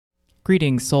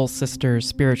Greetings, soul sisters,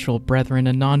 spiritual brethren,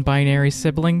 and non-binary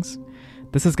siblings.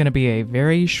 This is going to be a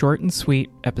very short and sweet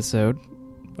episode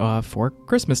for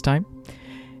Christmas time.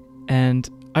 And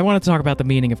I want to talk about the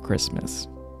meaning of Christmas.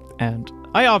 And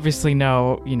I obviously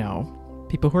know,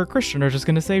 people who are Christian are just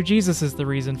going to say Jesus is the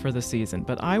reason for the season.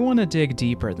 But I want to dig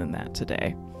deeper than that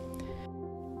today.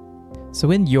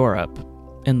 So in Europe,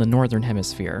 in the Northern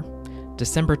Hemisphere,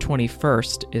 December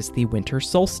 21st is the winter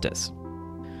solstice.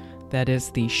 That is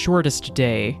the shortest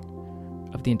day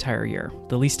of the entire year,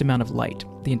 the least amount of light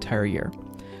the entire year.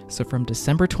 So from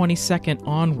December 22nd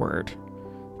onward,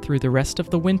 through the rest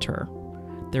of the winter,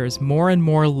 there is more and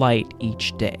more light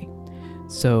each day.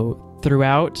 So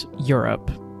throughout Europe,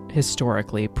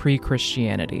 historically,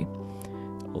 pre-Christianity,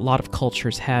 a lot of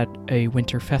cultures had a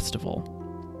winter festival.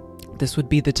 This would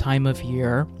be the time of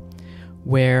year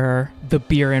where the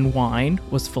beer and wine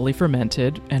was fully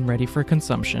fermented and ready for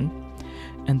consumption.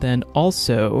 And then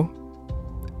also,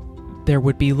 there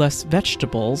would be less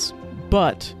vegetables,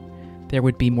 but there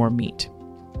would be more meat.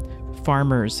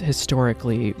 Farmers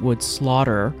historically would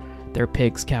slaughter their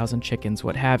pigs, cows, and chickens,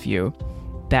 what have you,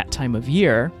 that time of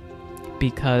year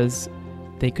because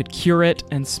they could cure it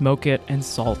and smoke it and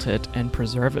salt it and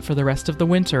preserve it for the rest of the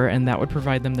winter, and that would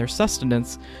provide them their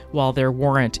sustenance while there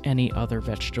weren't any other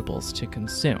vegetables to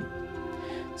consume.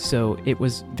 So it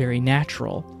was very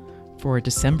natural for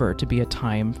December to be a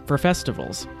time for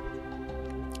festivals.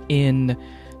 In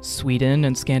Sweden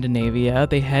and Scandinavia,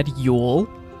 they had Yule.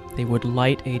 They would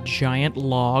light a giant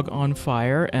log on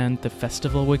fire, and the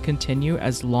festival would continue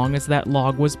as long as that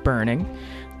log was burning.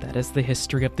 That is the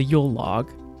history of the Yule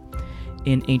log.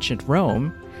 In ancient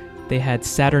Rome, they had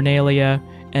Saturnalia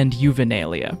and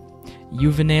Juvenalia.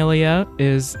 Juvenalia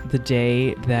is the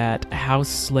day that house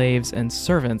slaves and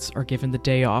servants are given the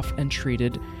day off and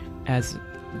treated as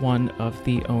one of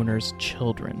the owner's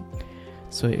children.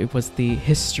 So it was the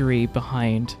history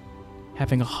behind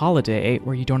having a holiday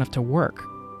where you don't have to work,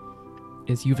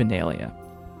 is Juvenalia.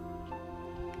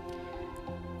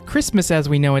 Christmas as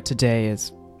we know it today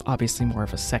is obviously more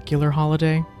of a secular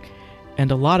holiday,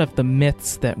 and a lot of the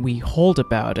myths that we hold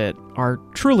about it are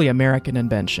truly American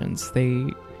inventions. They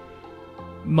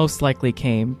most likely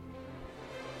came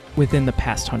within the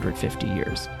past 150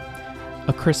 years.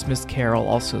 A Christmas Carol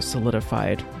also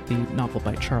solidified, the novel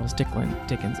by Charles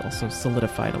Dickens also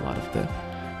solidified a lot of the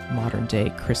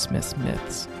modern-day Christmas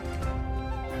myths.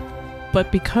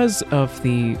 But because of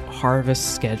the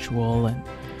harvest schedule and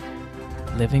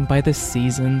living by the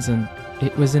seasons, and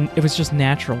it was just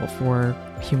natural for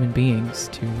human beings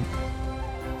to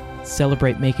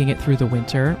celebrate making it through the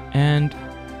winter and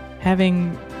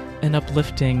having an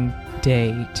uplifting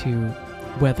day to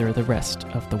weather the rest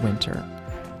of the winter.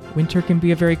 Winter can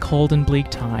be a very cold and bleak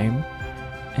time,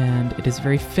 and it is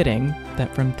very fitting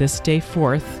that from this day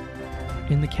forth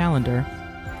in the calendar,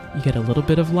 you get a little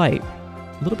bit of light,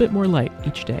 a little bit more light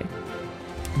each day.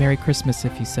 Merry Christmas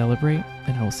if you celebrate,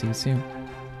 and I will see you soon.